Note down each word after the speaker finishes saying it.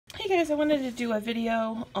guys, I wanted to do a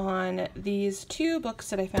video on these two books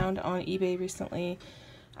that I found on eBay recently.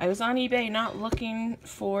 I was on eBay not looking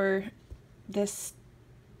for this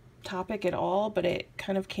topic at all, but it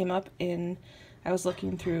kind of came up I was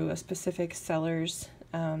looking through a specific seller's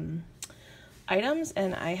items,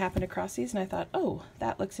 and I happened across these and I thought, oh,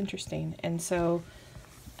 that looks interesting. And so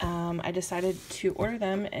I decided to order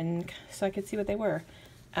them and so I could see what they were.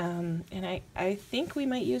 And I think we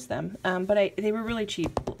might use them, but they were really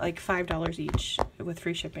cheap, like $5 each with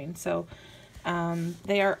free shipping. So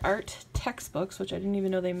they are art textbooks, which I didn't even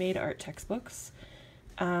know they made art textbooks.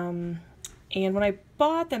 And when I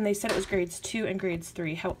bought them, they said it was grades 2 and grades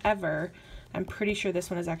 3. However, I'm pretty sure this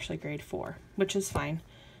one is actually grade 4, which is fine.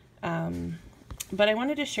 But I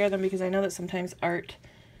wanted to share them because I know that sometimes art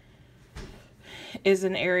is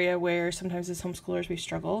an area where sometimes as homeschoolers we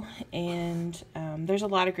struggle, and there's a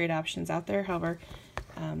lot of great options out there. However,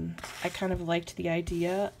 I kind of liked the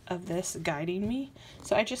idea of this guiding me,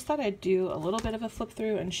 so I just thought I'd do a little bit of a flip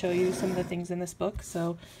through and show you some of the things in this book,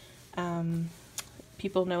 so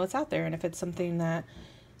people know it's out there, and if it's something that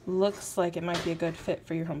looks like it might be a good fit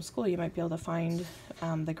for your homeschool, you might be able to find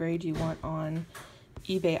the grade you want on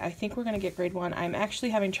eBay. I think we're going to get grade 1. I'm actually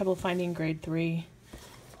having trouble finding grade 3.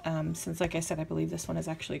 Since, like I said, I believe this one is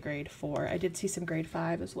actually grade 4. I did see some grade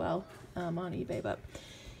 5 as well on eBay, but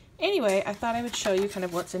anyway, I thought I would show you kind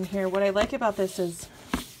of what's in here. What I like about this is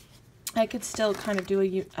I could still kind of do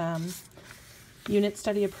a unit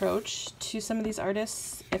study approach to some of these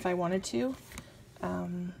artists if I wanted to,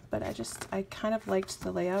 but I kind of liked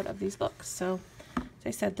the layout of these books. So, as I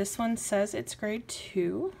said, this one says it's grade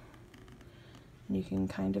 2, and you can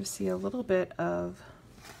kind of see a little bit of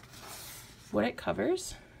what it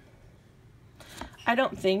covers. I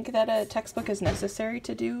don't think that a textbook is necessary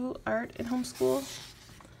to do art in homeschool,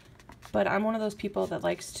 but I'm one of those people that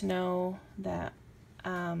likes to know that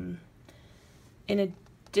in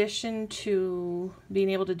addition to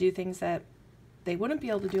being able to do things that they wouldn't be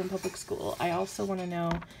able to do in public school, I also want to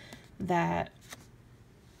know that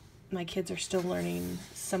my kids are still learning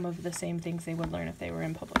some of the same things they would learn if they were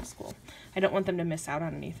in public school. I don't want them to miss out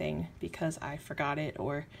on anything because I forgot it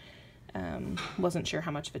or wasn't sure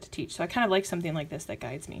how much of it to teach. So I kind of like something like this that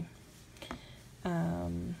guides me.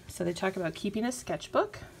 So they talk about keeping a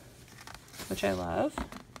sketchbook, which I love,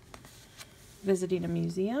 visiting a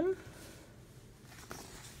museum,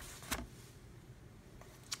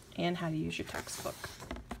 and how to use your textbook.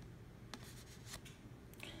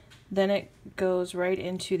 Then it goes right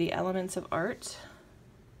into the elements of art,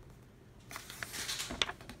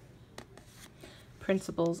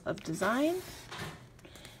 principles of design,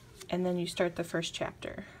 and then you start the first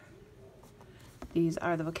chapter. These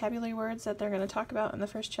are the vocabulary words that they're going to talk about in the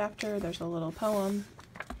first chapter. There's a little poem,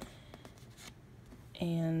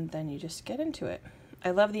 and then you just get into it.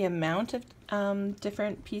 I love the amount of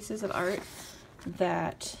different pieces of art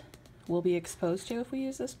that we'll be exposed to if we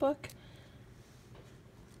use this book.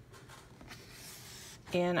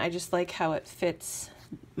 And I just like how it fits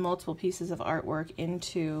multiple pieces of artwork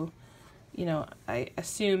into, you know, I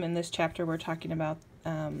assume in this chapter we're talking about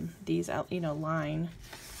these, you know, line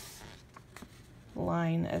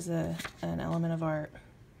as an element of art.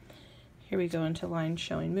 Here we go into line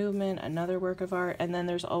showing movement, another work of art, and then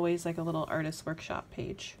there's always like a little artist workshop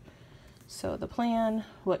page. So the plan,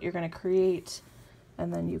 what you're going to create,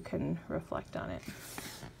 and then you can reflect on it.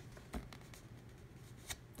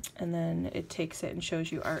 And then it takes it and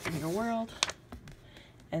shows you art in your world.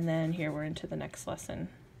 And then here we're into the next lesson.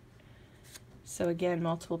 So again,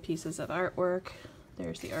 multiple pieces of artwork.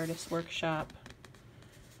 There's the artist workshop.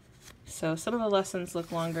 So some of the lessons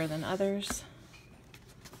look longer than others.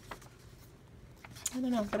 I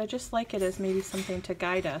don't know, but I just like it as maybe something to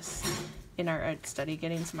guide us in our art study,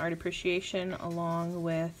 getting some art appreciation along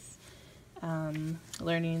with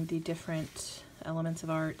learning the different elements of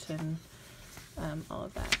art and all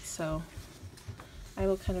of that. So I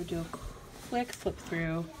will kind of do a quick flip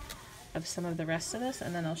through of some of the rest of this,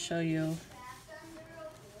 and then I'll show you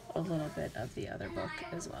a little bit of the other book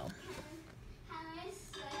as well.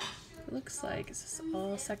 It looks like, is this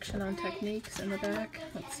all section on techniques in the back?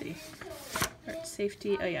 Let's see. Art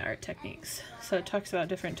safety, oh yeah, art techniques. So it talks about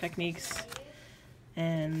different techniques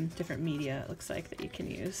and different media, it looks like, that you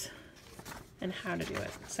can use and how to do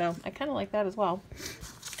it. So I kind of like that as well.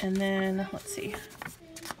 And then, let's see.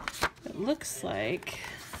 It looks like,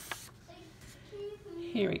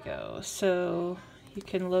 here we go. So you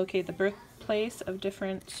can locate the birthplace of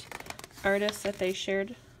different artists that they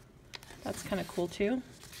shared. That's kind of cool too.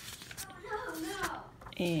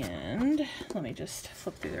 And let me just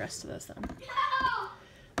flip through the rest of this then.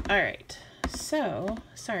 All right, So,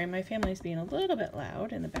 sorry, my family's being a little bit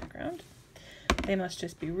loud in the background. They must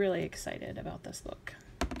just be really excited about this book.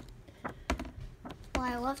 Well,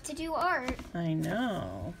 I love to do art. I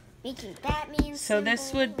know. Making Batman So symbols.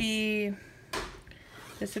 this would be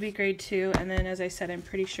grade 2, and then as I said, I'm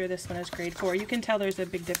pretty sure this one is grade 4. You can tell there's a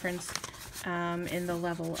big difference in the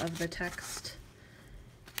level of the text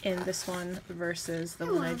in this one versus the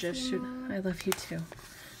one I just showed. I love you too.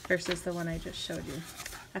 Versus the one I just showed you.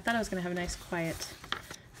 I thought I was going to have a nice quiet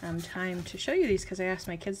time to show you these because I asked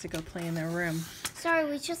my kids to go play in their room. Sorry,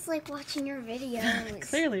 we just like watching your videos.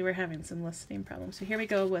 Clearly we're having some listening problems. So here we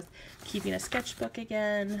go with keeping a sketchbook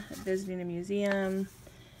again, visiting a museum,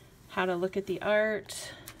 how to look at the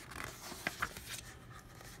art,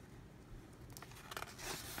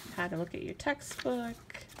 how to look at your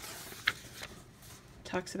textbook,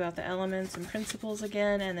 talks about the elements and principles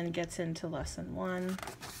again, and then gets into lesson 1,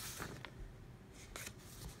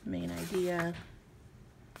 main idea,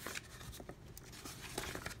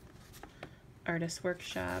 artist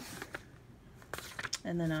workshop,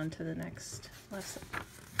 and then on to the next lesson.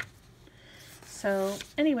 So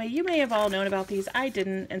anyway, you may have all known about these. I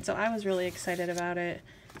didn't, and so I was really excited about it.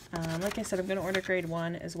 Like I said, I'm going to order grade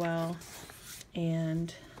 1 as well,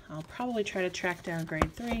 and I'll probably try to track down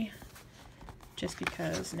grade 3 just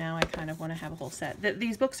because now I kind of want to have a whole set.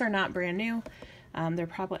 These books are not brand new. They're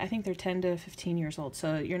probably, I think they're 10 to 15 years old,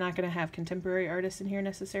 so you're not going to have contemporary artists in here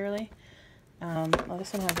necessarily. Well,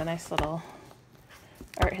 this one has a nice little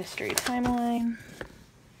art history timeline.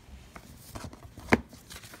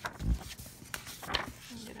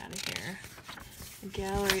 Get out of here. A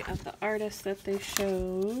gallery of the artists that they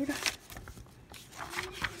showed.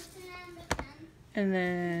 And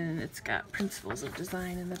then it's got principles of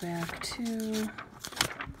design in the back too.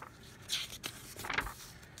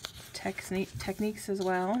 Techniques as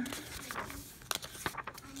well.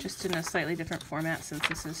 Just in a slightly different format since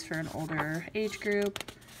this is for an older age group.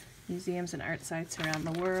 Museums and art sites around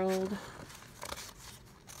the world.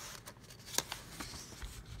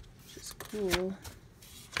 Which is cool.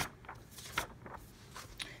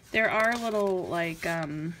 There are little like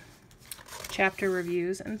chapter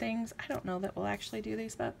reviews and things. I don't know that we'll actually do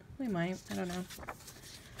these, but we might. I don't know.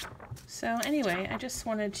 So anyway, I just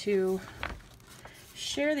wanted to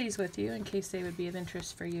share these with you in case they would be of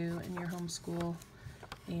interest for you in your homeschool.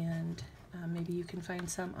 And maybe you can find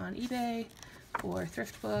some on eBay or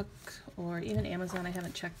Thriftbook or even Amazon. I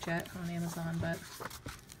haven't checked yet on Amazon, but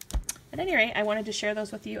at any rate, I wanted to share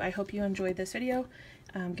those with you. I hope you enjoyed this video.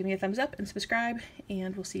 Give me a thumbs up and subscribe,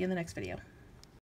 and we'll see you in the next video.